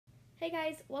Hey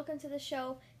guys, welcome to the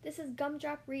show. This is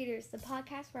Gumdrop Readers, the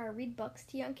podcast where I read books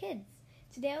to young kids.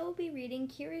 Today I will be reading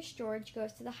Curious George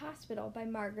Goes to the Hospital by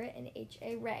Margaret and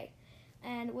H.A. Rey.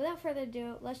 And without further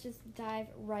ado, let's just dive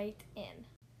right in.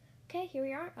 Okay, here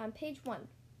we are on page 1.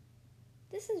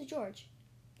 This is George.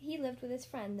 He lived with his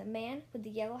friend, the man with the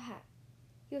yellow hat.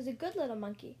 He was a good little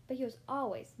monkey, but he was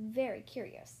always very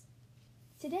curious.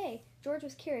 Today, George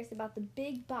was curious about the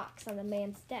big box on the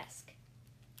man's desk.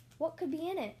 What could be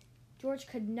in it? George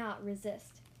could not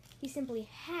resist. He simply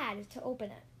had to open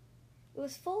it. It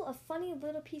was full of funny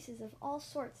little pieces of all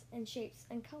sorts and shapes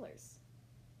and colors.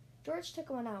 George took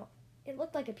one out. It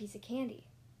looked like a piece of candy.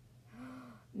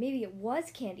 Maybe it was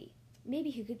candy.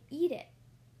 Maybe he could eat it.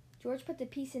 George put the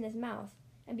piece in his mouth,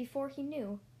 and before he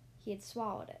knew, he had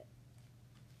swallowed it.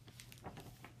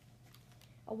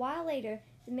 A while later,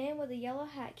 the man with the yellow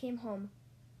hat came home.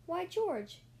 "Why,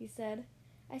 George," he said,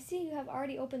 "I see you have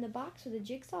already opened the box with the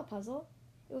jigsaw puzzle.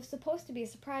 It was supposed to be a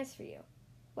surprise for you.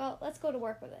 Well, let's go to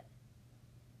work with it."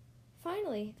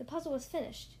 Finally, the puzzle was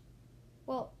finished.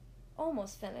 Well,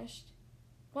 almost finished.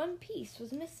 One piece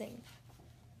was missing.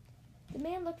 The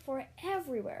man looked for it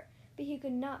everywhere, but he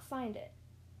could not find it.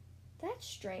 "That's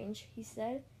strange," he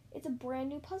said. "It's a brand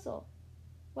new puzzle.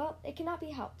 Well, it cannot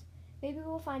be helped. Maybe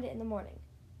we'll find it in the morning.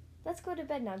 Let's go to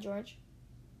bed now, George."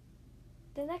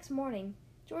 The next morning,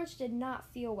 George did not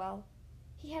feel well.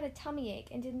 He had a tummy ache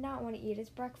and did not want to eat his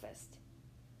breakfast.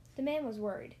 The man was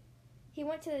worried. He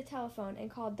went to the telephone and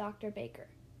called Dr. Baker.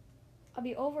 "I'll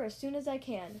be over as soon as I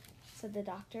can," said the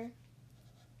doctor.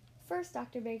 First,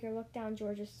 Dr. Baker looked down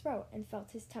George's throat and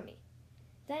felt his tummy.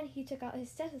 Then he took out his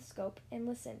stethoscope and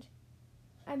listened.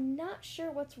 "I'm not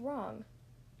sure what's wrong,"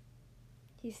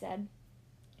 he said.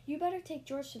 "You better take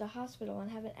George to the hospital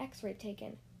and have an x-ray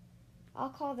taken.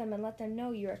 I'll call them and let them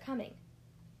know you are coming."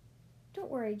 "Don't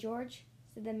worry, George,"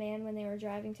 said the man when they were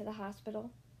driving to the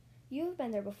hospital. "You have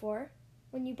been there before,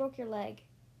 when you broke your leg.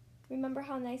 Remember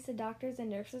how nice the doctors and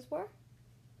nurses were?"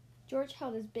 George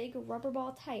held his big rubber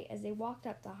ball tight as they walked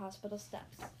up the hospital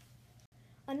steps.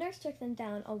 A nurse took them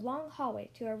down a long hallway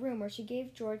to a room where she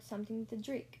gave George something to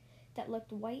drink that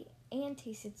looked white and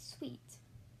tasted sweet.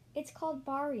 "It's called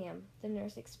barium," the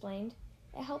nurse explained.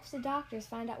 "It helps the doctors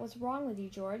find out what's wrong with you,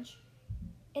 George."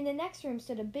 In the next room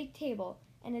stood a big table,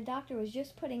 and the doctor was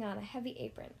just putting on a heavy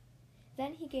apron.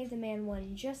 Then he gave the man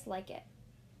one just like it.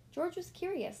 George was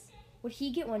curious. Would he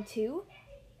get one too?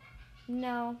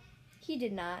 No, he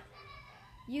did not.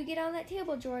 "You get on that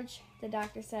table, George," the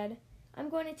doctor said. "I'm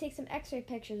going to take some x-ray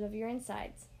pictures of your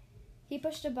insides." He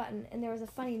pushed a button, and there was a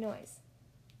funny noise.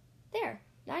 "There,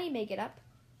 now you may get up,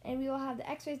 and we will have the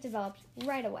x-rays developed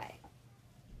right away."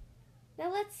 "Now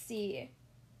let's see.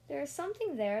 There is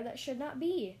something there that should not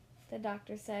be," the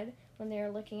doctor said when they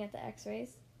were looking at the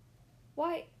x-rays.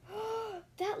 "Why,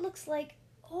 that looks like...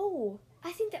 Oh,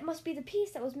 I think that must be the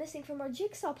piece that was missing from our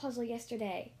jigsaw puzzle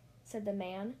yesterday," said the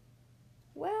man.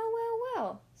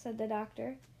 Well, said the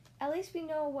doctor. "At least we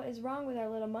know what is wrong with our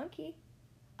little monkey.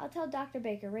 I'll tell Dr.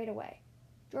 Baker right away.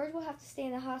 George will have to stay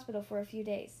in the hospital for a few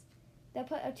days. They'll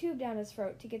put a tube down his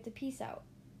throat to get the piece out.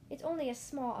 It's only a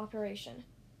small operation.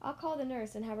 I'll call the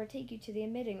nurse and have her take you to the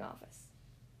admitting office."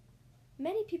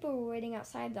 Many people were waiting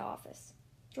outside the office.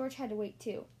 George had to wait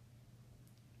too.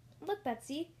 "Look,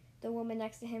 Betsy," the woman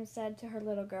next to him said to her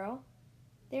little girl.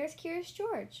 "There's Curious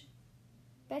George."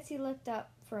 Betsy looked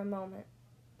up for a moment,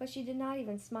 but she did not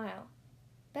even smile.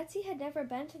 Betsy had never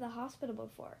been to the hospital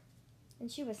before,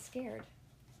 and she was scared.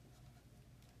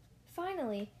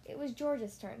 Finally, it was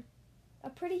George's turn. A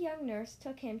pretty young nurse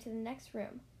took him to the next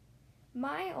room.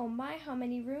 My, oh my, how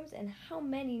many rooms and how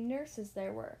many nurses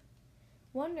there were.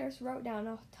 One nurse wrote down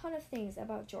a ton of things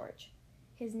about George.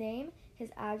 His name,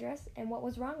 his address, and what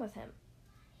was wrong with him.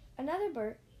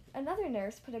 Another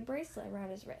nurse put a bracelet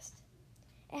around his wrist.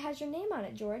 "It has your name on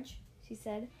it, George," she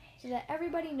said, "so that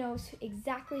everybody knows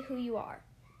exactly who you are."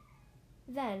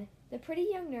 Then the pretty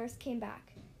young nurse came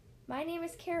back. "My name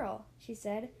is Carol," she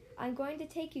said. "I'm going to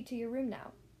take you to your room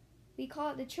now. We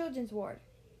call it the children's ward,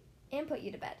 and put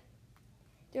you to bed.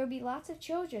 There will be lots of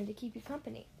children to keep you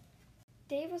company."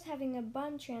 Dave was having a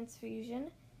bun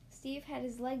transfusion. Steve had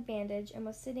his leg bandaged and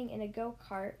was sitting in a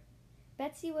go-kart.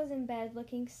 Betsy was in bed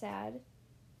looking sad,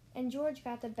 and George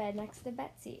got the bed next to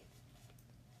Betsy.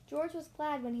 George was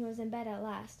glad when he was in bed at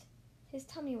last. His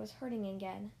tummy was hurting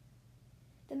again.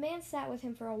 The man sat with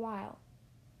him for a while.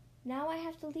 "Now I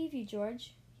have to leave you,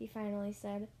 George," he finally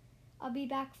said. "I'll be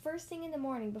back first thing in the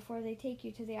morning before they take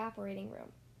you to the operating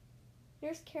room.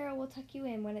 Nurse Carol will tuck you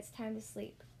in when it's time to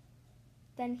sleep."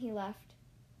 Then he left.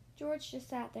 George just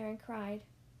sat there and cried.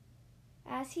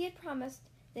 As he had promised,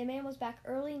 the man was back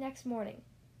early next morning.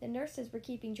 The nurses were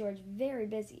keeping George very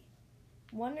busy.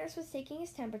 One nurse was taking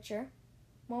his temperature,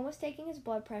 one was taking his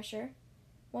blood pressure,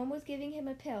 one was giving him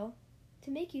a pill,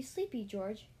 "To make you sleepy,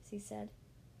 George," she said,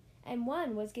 and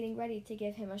one was getting ready to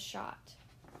give him a shot.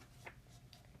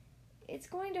 "It's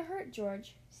going to hurt,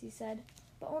 George," she said,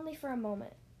 but only for a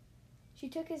moment. She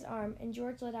took his arm, and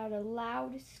George let out a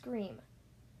loud scream.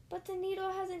 "But the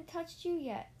needle hasn't touched you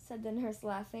yet," said the nurse,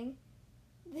 laughing.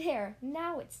 "There,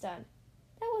 now it's done.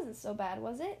 That wasn't so bad,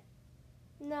 was it?"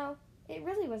 "No, it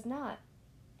really was not.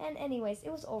 And anyways,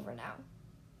 it was over now."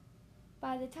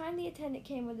 By the time the attendant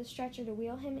came with a stretcher to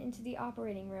wheel him into the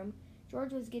operating room,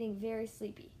 George was getting very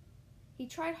sleepy. He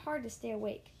tried hard to stay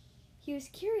awake. He was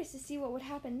curious to see what would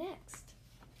happen next.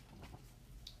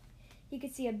 He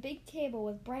could see a big table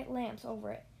with bright lamps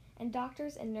over it, and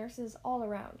doctors and nurses all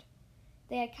around.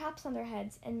 They had caps on their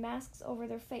heads and masks over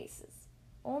their faces.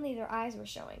 Only their eyes were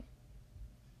showing.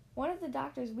 One of the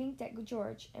doctors winked at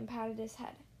George and patted his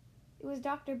head. It was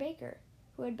Dr. Baker,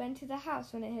 who had been to the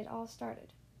house when it had all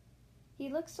started. He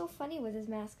looked so funny with his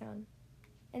mask on.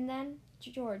 And then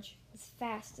George was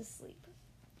fast asleep.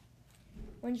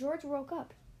 When George woke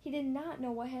up, he did not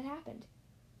know what had happened.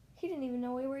 He didn't even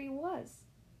know where he was.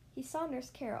 He saw Nurse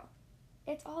Carol.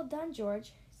 "It's all done,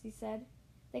 George," she said.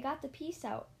 "They got the piece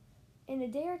out. In a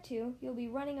day or two, you'll be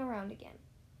running around again."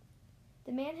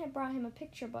 The man had brought him a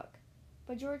picture book,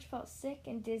 but George felt sick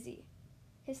and dizzy.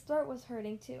 His throat was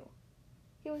hurting, too.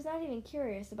 He was not even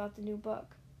curious about the new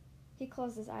book. He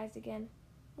closed his eyes again.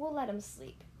 "We'll let him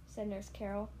sleep," said Nurse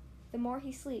Carol. "The more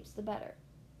he sleeps, the better."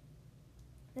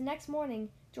 The next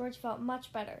morning, George felt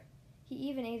much better. He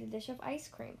even ate a dish of ice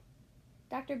cream.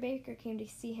 Dr. Baker came to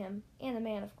see him, and the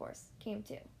man, of course, came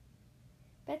too.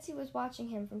 Betsy was watching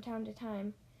him from time to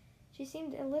time. She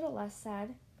seemed a little less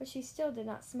sad, but she still did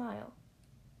not smile.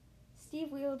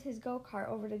 Steve wheeled his go-kart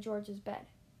over to George's bed.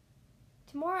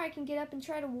 "Tomorrow I can get up and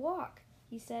try to walk,"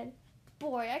 he said.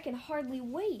 "Boy, I can hardly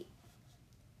wait."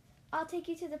 "I'll take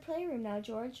you to the playroom now,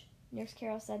 George," Nurse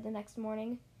Carol said the next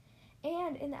morning.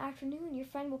 "And in the afternoon your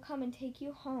friend will come and take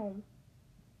you home."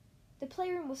 The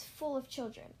playroom was full of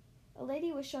children. A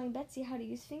lady was showing Betsy how to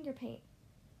use finger paint.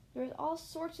 There was all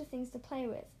sorts of things to play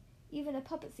with, even a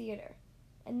puppet theater,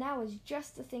 and that was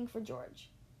just the thing for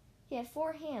George. He had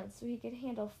 4 hands, so he could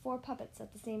handle 4 puppets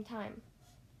at the same time.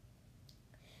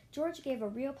 George gave a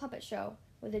real puppet show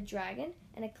with a dragon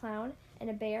and a clown and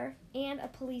a bear and a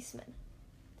policeman.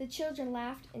 The children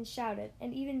laughed and shouted,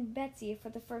 and even Betsy, for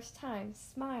the first time,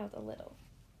 smiled a little.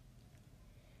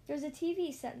 There was a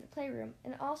TV set in the playroom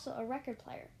and also a record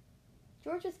player.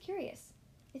 George was curious.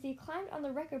 If he climbed on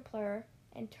the record player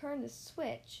and turned the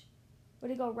switch,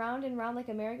 would it go round and round like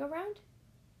a merry-go-round?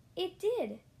 It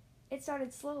did. It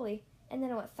started slowly, and then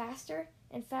it went faster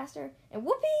and faster, and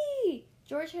whoopee!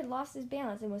 George had lost his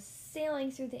balance and was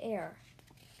sailing through the air.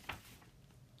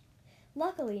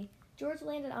 Luckily, George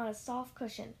landed on a soft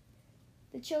cushion.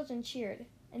 The children cheered,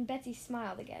 and Betsy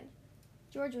smiled again.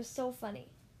 George was so funny.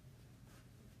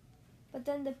 But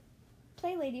then the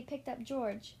play lady picked up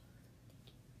George.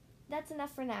 "That's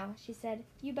enough for now," she said.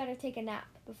 "You better take a nap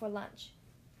before lunch.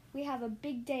 We have a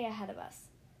big day ahead of us.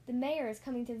 The mayor is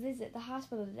coming to visit the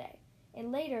hospital today,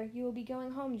 and later you will be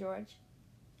going home, George."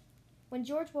 When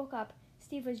George woke up,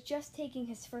 Steve was just taking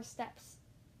his first steps.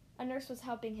 A nurse was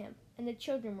helping him, and the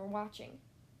children were watching.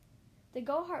 The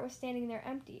go-kart was standing there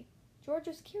empty. George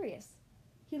was curious.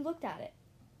 He looked at it.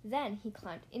 Then he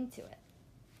climbed into it.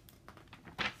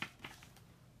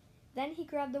 Then he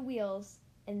grabbed the wheels,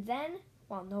 and then,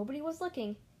 while nobody was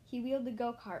looking, he wheeled the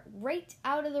go-kart right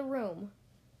out of the room.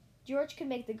 George could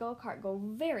make the go-kart go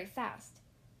very fast.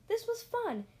 This was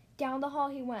fun. Down the hall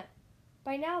he went.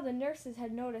 By now the nurses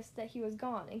had noticed that he was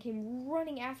gone and came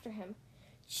running after him.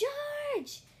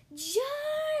 "George!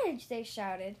 George!" they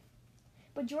shouted.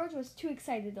 But George was too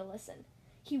excited to listen.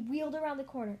 He wheeled around the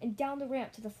corner and down the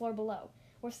ramp to the floor below,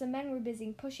 where some men were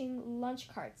busy pushing lunch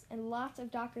carts and lots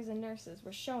of doctors and nurses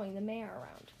were showing the mayor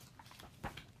around.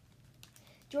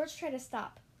 George tried to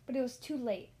stop, but it was too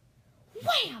late.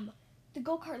 Wham! The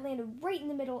go-kart landed right in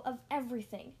the middle of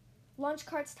everything. Lunch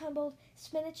carts tumbled,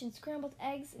 spinach and scrambled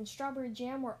eggs and strawberry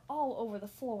jam were all over the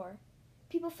floor.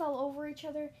 People fell over each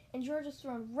other, and George was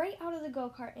thrown right out of the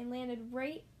go-kart and landed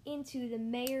right into the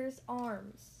mayor's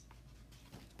arms.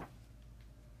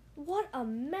 What a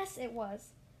mess it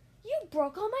was! "You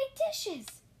broke all my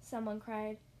dishes!" someone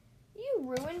cried. "You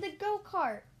ruined the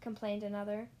go-kart!" complained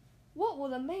another. "What will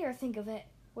the mayor think of it?"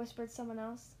 whispered someone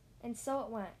else. And so it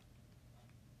went.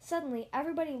 Suddenly,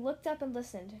 everybody looked up and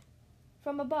listened.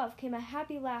 From above came a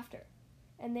happy laughter,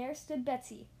 and there stood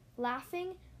Betsy,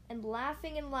 laughing and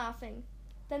laughing and laughing.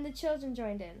 Then the children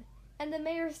joined in, and the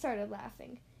mayor started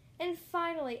laughing. And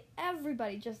finally,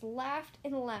 everybody just laughed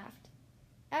and laughed.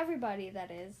 Everybody, that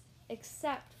is,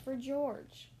 except for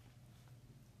George.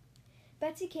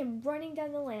 Betsy came running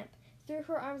down the lamp, threw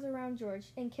her arms around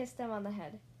George, and kissed him on the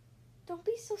head. "Don't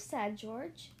be so sad,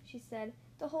 George," she said.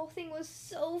 "The whole thing was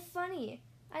so funny.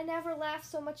 I never laughed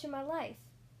so much in my life.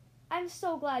 I'm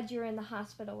so glad you're in the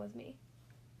hospital with me."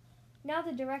 Now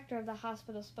the director of the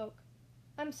hospital spoke.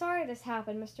 "I'm sorry this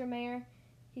happened, Mr. Mayor,"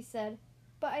 he said,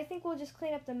 "but I think we'll just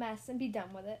clean up the mess and be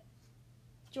done with it.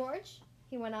 George,"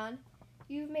 he went on,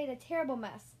 "you've made a terrible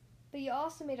mess, but you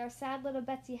also made our sad little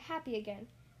Betsy happy again,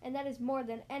 and that is more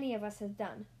than any of us has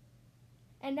done.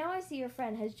 And now I see your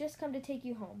friend has just come to take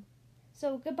you home.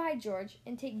 So goodbye, George,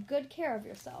 and take good care of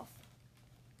yourself."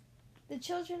 The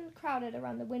children crowded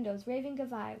around the windows, raving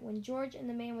goodbye, when George and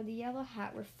the man with the yellow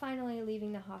hat were finally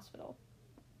leaving the hospital.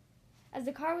 As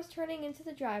the car was turning into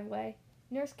the driveway,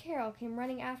 Nurse Carol came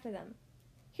running after them.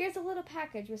 "Here's a little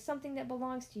package with something that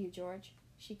belongs to you, George,"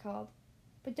 she called.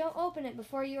 "But don't open it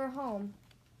before you are home."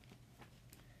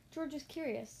 George was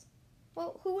curious.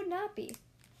 Well, who would not be?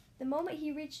 The moment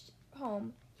he reached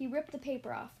home, he ripped the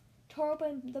paper off, tore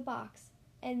open the box,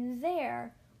 and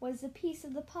there was the piece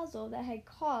of the puzzle that had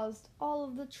caused all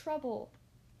of the trouble.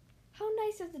 "How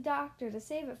nice of the doctor to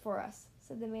save it for us,"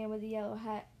 said the man with the yellow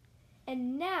hat.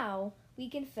 "And now we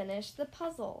can finish the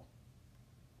puzzle."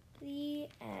 The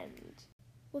end.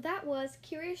 Well, that was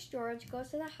Curious George Goes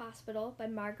to the Hospital by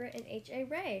Margaret and H.A.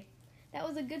 Rey. That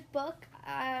was a good book.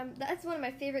 That's one of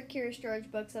my favorite Curious George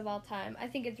books of all time. I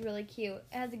think it's really cute.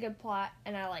 It has a good plot,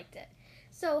 and I liked it.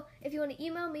 So, if you want to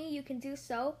email me, you can do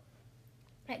so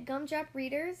at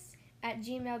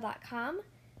gumdropreaders@gmail.com.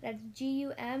 That's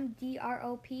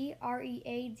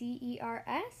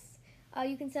GUMDROPREADERS.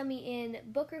 You can send me in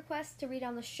book requests to read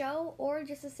on the show or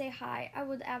just to say hi. I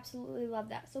would absolutely love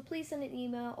that. So please send an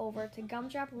email over to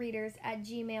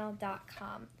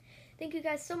gumdropreaders@gmail.com. Thank you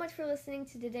guys so much for listening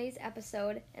to today's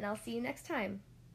episode, and I'll see you next time.